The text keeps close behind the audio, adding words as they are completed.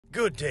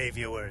Good day,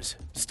 viewers.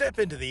 Step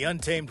into the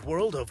untamed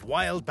world of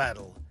wild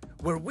battle,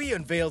 where we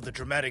unveil the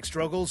dramatic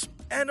struggles,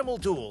 animal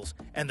duels,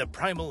 and the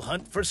primal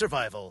hunt for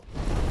survival.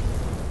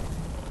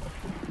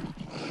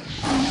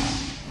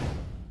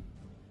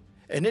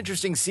 An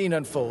interesting scene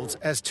unfolds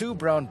as two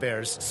brown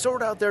bears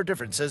sort out their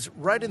differences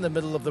right in the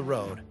middle of the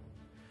road.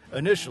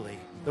 Initially,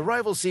 the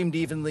rivals seemed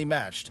evenly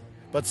matched,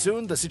 but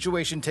soon the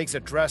situation takes a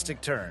drastic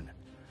turn.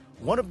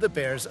 One of the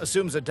bears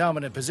assumes a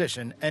dominant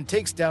position and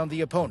takes down the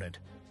opponent.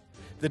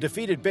 The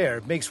defeated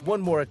bear makes one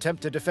more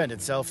attempt to defend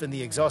itself in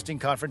the exhausting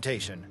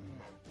confrontation,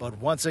 but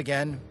once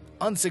again,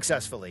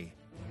 unsuccessfully.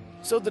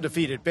 So the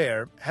defeated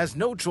bear has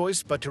no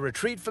choice but to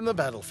retreat from the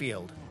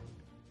battlefield.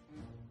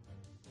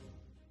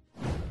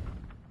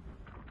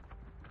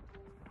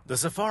 The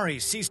safari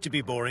ceased to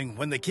be boring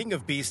when the king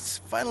of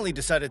beasts finally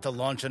decided to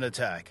launch an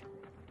attack.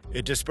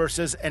 It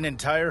disperses an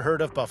entire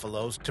herd of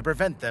buffaloes to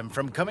prevent them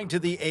from coming to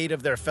the aid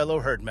of their fellow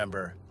herd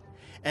member,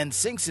 and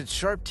sinks its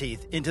sharp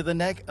teeth into the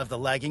neck of the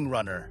lagging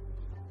runner.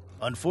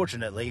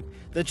 Unfortunately,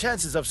 the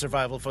chances of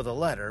survival for the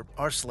latter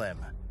are slim.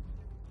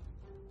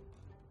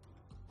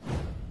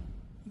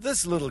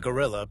 This little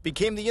gorilla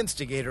became the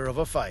instigator of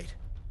a fight.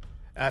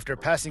 After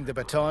passing the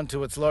baton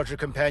to its larger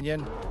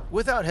companion,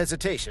 without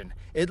hesitation,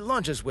 it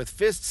lunges with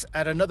fists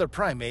at another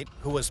primate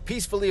who was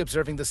peacefully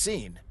observing the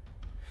scene.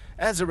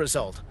 As a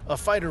result, a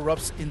fight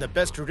erupts in the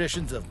best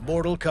traditions of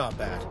Mortal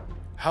Kombat.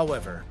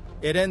 However,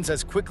 it ends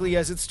as quickly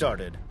as it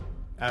started.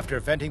 After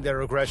venting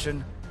their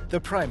aggression, the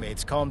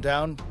primates calm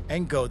down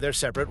and go their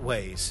separate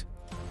ways.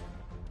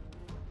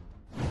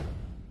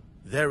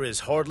 There is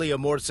hardly a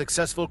more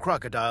successful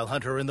crocodile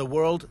hunter in the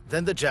world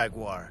than the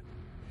jaguar.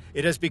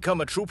 It has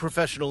become a true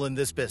professional in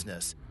this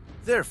business.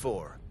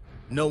 Therefore,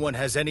 no one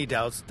has any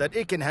doubts that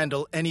it can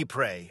handle any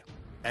prey,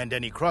 and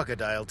any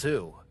crocodile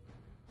too.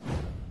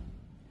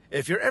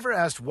 If you're ever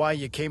asked why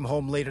you came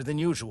home later than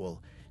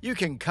usual, you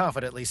can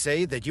confidently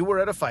say that you were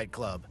at a fight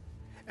club.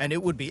 And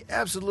it would be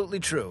absolutely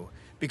true,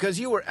 because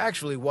you were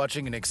actually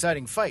watching an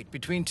exciting fight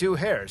between two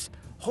hares,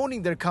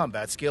 honing their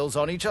combat skills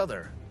on each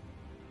other.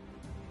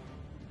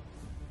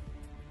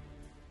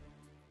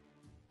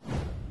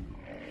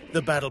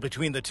 The battle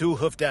between the two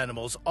hoofed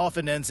animals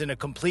often ends in a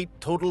complete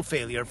total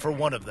failure for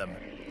one of them.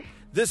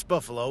 This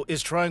buffalo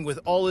is trying with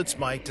all its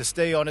might to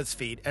stay on its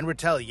feet and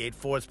retaliate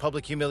for its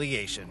public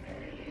humiliation.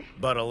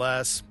 But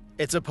alas,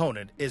 its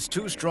opponent is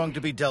too strong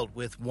to be dealt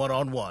with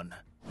one-on-one.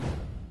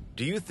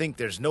 Do you think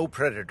there's no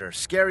predator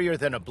scarier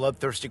than a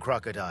bloodthirsty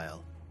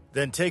crocodile?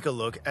 Then take a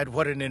look at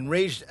what an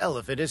enraged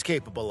elephant is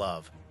capable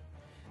of.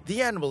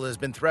 The animal has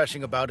been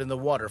thrashing about in the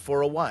water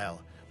for a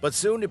while, but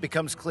soon it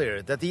becomes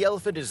clear that the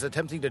elephant is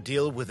attempting to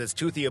deal with its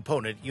toothy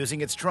opponent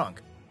using its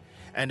trunk.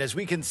 And as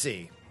we can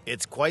see,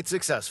 it's quite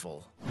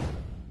successful.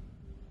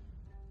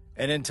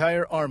 An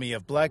entire army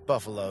of black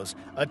buffaloes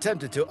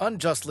attempted to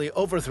unjustly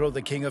overthrow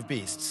the king of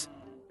beasts.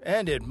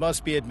 And it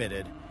must be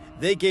admitted,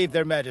 they gave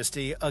their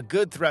majesty a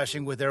good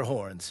thrashing with their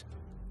horns.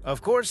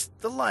 Of course,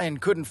 the lion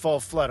couldn't fall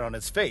flat on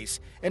its face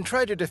and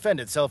tried to defend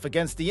itself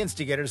against the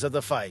instigators of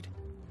the fight.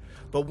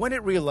 But when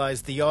it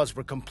realized the odds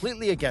were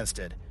completely against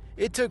it,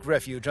 it took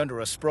refuge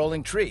under a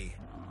sprawling tree.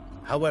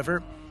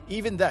 However,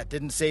 even that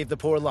didn't save the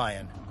poor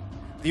lion.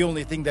 The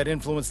only thing that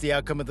influenced the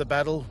outcome of the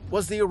battle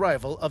was the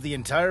arrival of the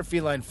entire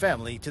feline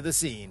family to the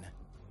scene.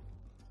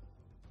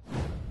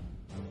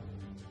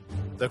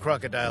 The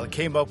crocodile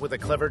came up with a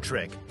clever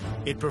trick.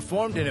 It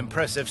performed an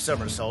impressive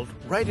somersault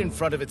right in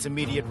front of its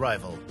immediate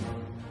rival.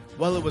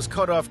 While it was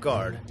caught off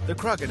guard, the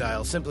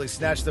crocodile simply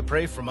snatched the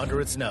prey from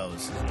under its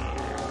nose.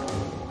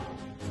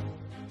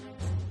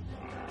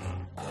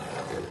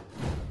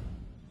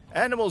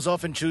 Animals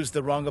often choose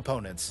the wrong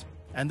opponents,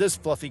 and this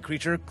fluffy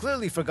creature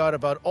clearly forgot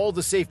about all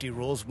the safety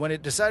rules when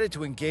it decided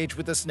to engage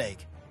with the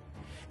snake.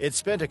 It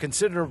spent a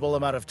considerable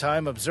amount of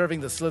time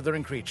observing the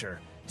slithering creature,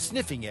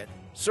 sniffing it,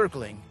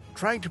 circling,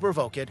 trying to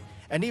provoke it,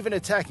 and even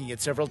attacking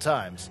it several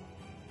times.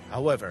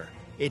 However,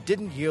 it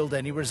didn't yield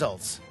any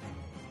results.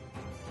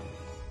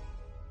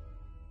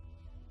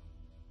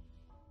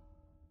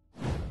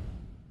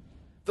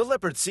 The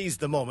leopard seized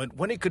the moment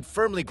when it could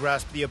firmly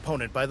grasp the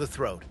opponent by the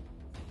throat.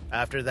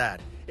 After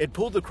that, it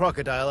pulled the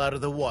crocodile out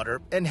of the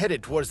water and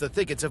headed towards the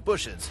thickets of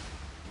bushes.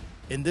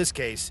 In this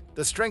case,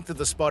 the strength of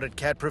the spotted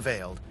cat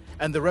prevailed,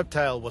 and the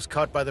reptile was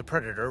caught by the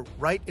predator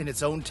right in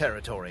its own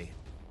territory.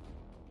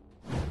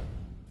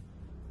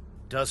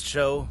 Dust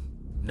show?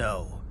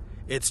 No.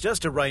 It's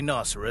just a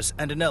rhinoceros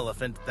and an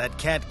elephant that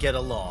can't get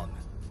along.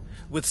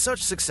 With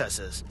such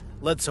successes,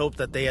 let's hope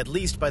that they at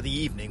least by the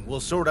evening will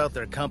sort out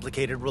their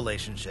complicated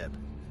relationship.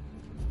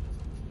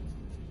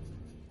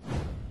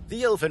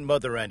 The elephant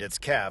mother and its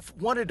calf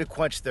wanted to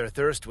quench their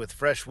thirst with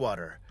fresh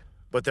water,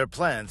 but their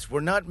plans were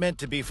not meant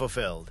to be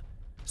fulfilled.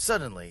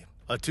 Suddenly,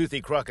 a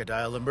toothy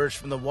crocodile emerged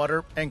from the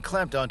water and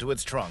clamped onto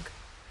its trunk.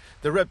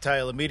 The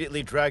reptile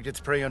immediately dragged its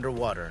prey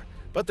underwater,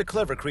 but the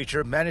clever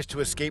creature managed to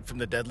escape from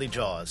the deadly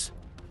jaws.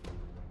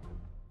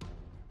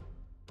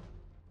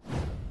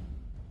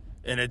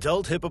 An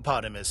adult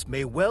hippopotamus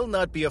may well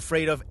not be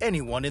afraid of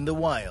anyone in the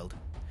wild.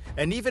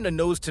 and even a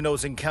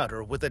nose-to-nose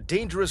encounter with a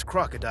dangerous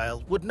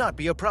crocodile would not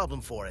be a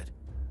problem for it.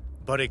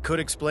 But it could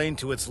explain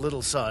to its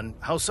little son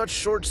how such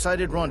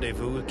short-sighted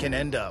rendezvous can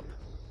end up.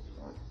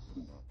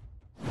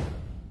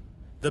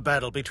 The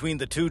battle between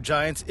the two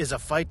giants is a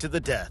fight to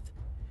the death.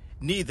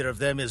 Neither of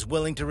them is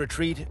willing to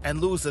retreat and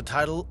lose the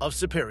title of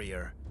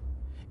superior.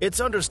 It's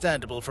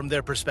understandable from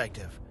their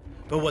perspective,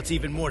 but what's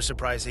even more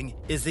surprising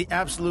is the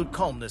absolute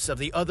calmness of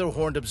the other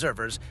horned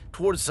observers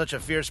towards such a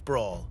fierce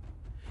brawl.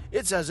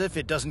 It's as if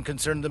it doesn't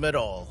concern them at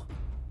all.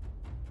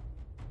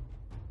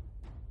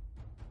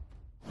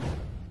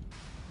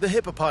 The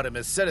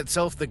hippopotamus set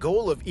itself the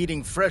goal of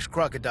eating fresh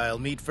crocodile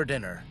meat for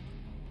dinner.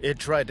 It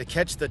tried to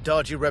catch the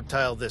dodgy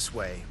reptile this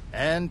way,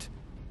 and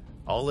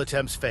all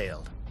attempts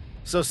failed.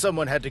 So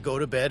someone had to go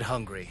to bed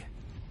hungry.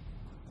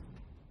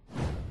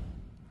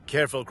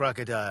 Careful,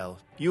 crocodile.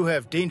 You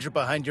have danger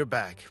behind your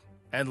back.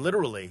 And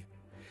literally,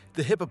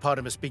 the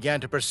hippopotamus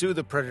began to pursue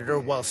the predator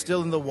while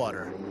still in the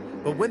water.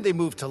 But when they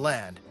moved to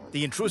land,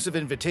 the intrusive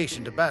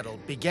invitation to battle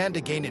began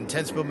to gain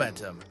intense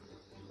momentum.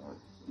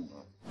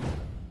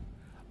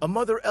 A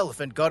mother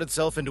elephant got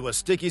itself into a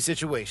sticky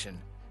situation.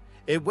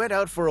 It went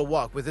out for a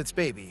walk with its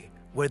baby,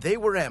 where they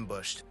were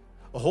ambushed.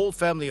 A whole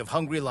family of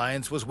hungry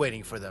lions was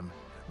waiting for them,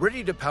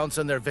 ready to pounce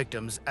on their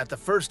victims at the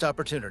first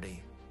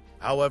opportunity.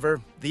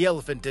 However, the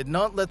elephant did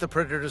not let the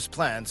predator's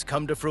plans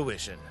come to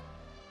fruition.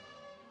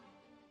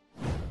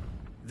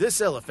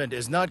 This elephant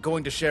is not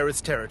going to share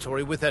its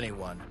territory with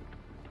anyone.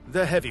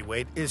 The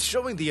heavyweight is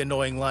showing the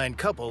annoying lion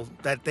couple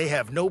that they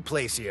have no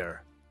place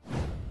here.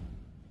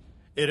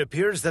 It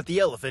appears that the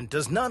elephant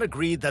does not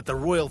agree that the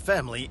royal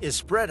family is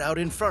spread out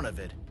in front of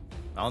it.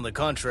 On the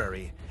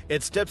contrary,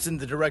 it steps in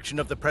the direction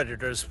of the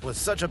predators with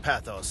such a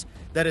pathos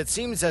that it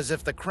seems as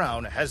if the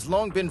crown has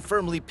long been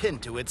firmly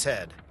pinned to its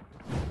head.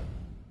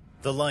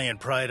 The lion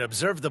pride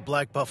observed the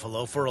black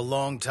buffalo for a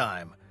long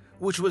time,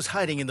 which was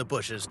hiding in the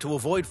bushes to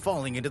avoid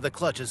falling into the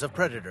clutches of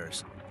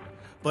predators.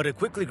 But it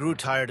quickly grew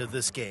tired of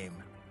this game.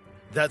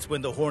 That's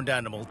when the horned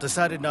animal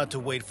decided not to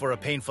wait for a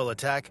painful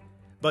attack,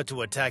 but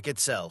to attack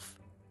itself.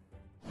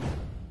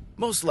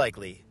 Most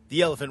likely,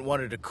 the elephant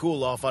wanted to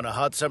cool off on a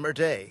hot summer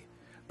day,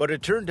 but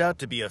it turned out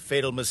to be a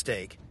fatal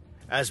mistake,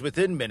 as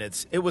within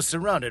minutes it was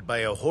surrounded by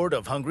a horde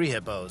of hungry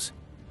hippos.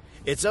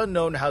 It's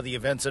unknown how the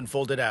events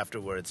unfolded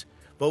afterwards,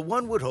 but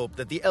one would hope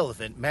that the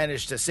elephant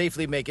managed to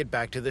safely make it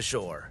back to the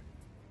shore.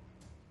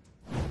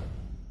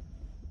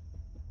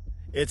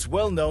 It's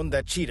well known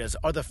that cheetahs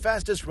are the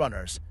fastest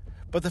runners,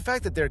 but the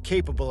fact that they're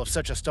capable of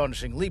such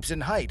astonishing leaps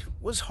in height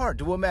was hard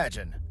to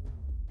imagine.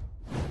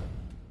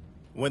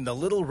 When the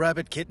little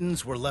rabbit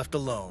kittens were left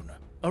alone,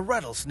 a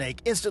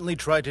rattlesnake instantly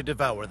tried to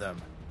devour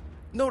them.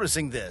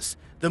 Noticing this,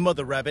 the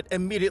mother rabbit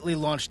immediately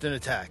launched an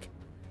attack.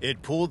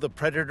 It pulled the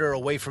predator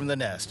away from the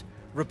nest,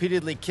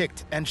 repeatedly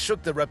kicked and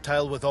shook the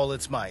reptile with all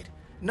its might,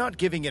 not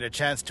giving it a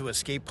chance to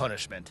escape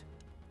punishment.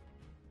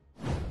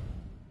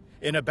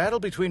 In a battle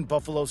between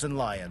buffaloes and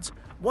lions,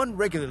 one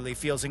regularly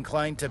feels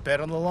inclined to bet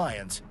on the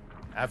lions.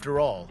 After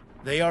all,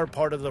 they are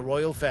part of the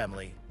royal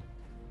family.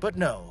 But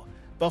no,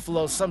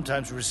 buffaloes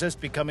sometimes resist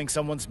becoming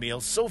someone's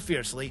meal so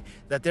fiercely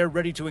that they're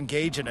ready to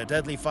engage in a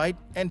deadly fight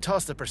and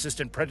toss the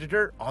persistent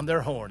predator on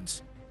their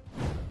horns.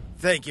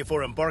 Thank you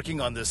for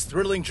embarking on this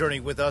thrilling journey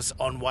with us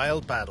on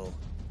Wild Battle.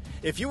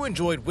 If you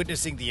enjoyed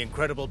witnessing the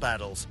incredible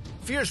battles,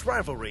 fierce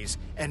rivalries,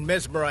 and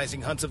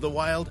mesmerizing hunts of the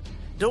wild,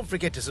 don't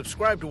forget to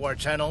subscribe to our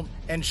channel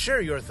and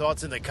share your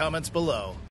thoughts in the comments below.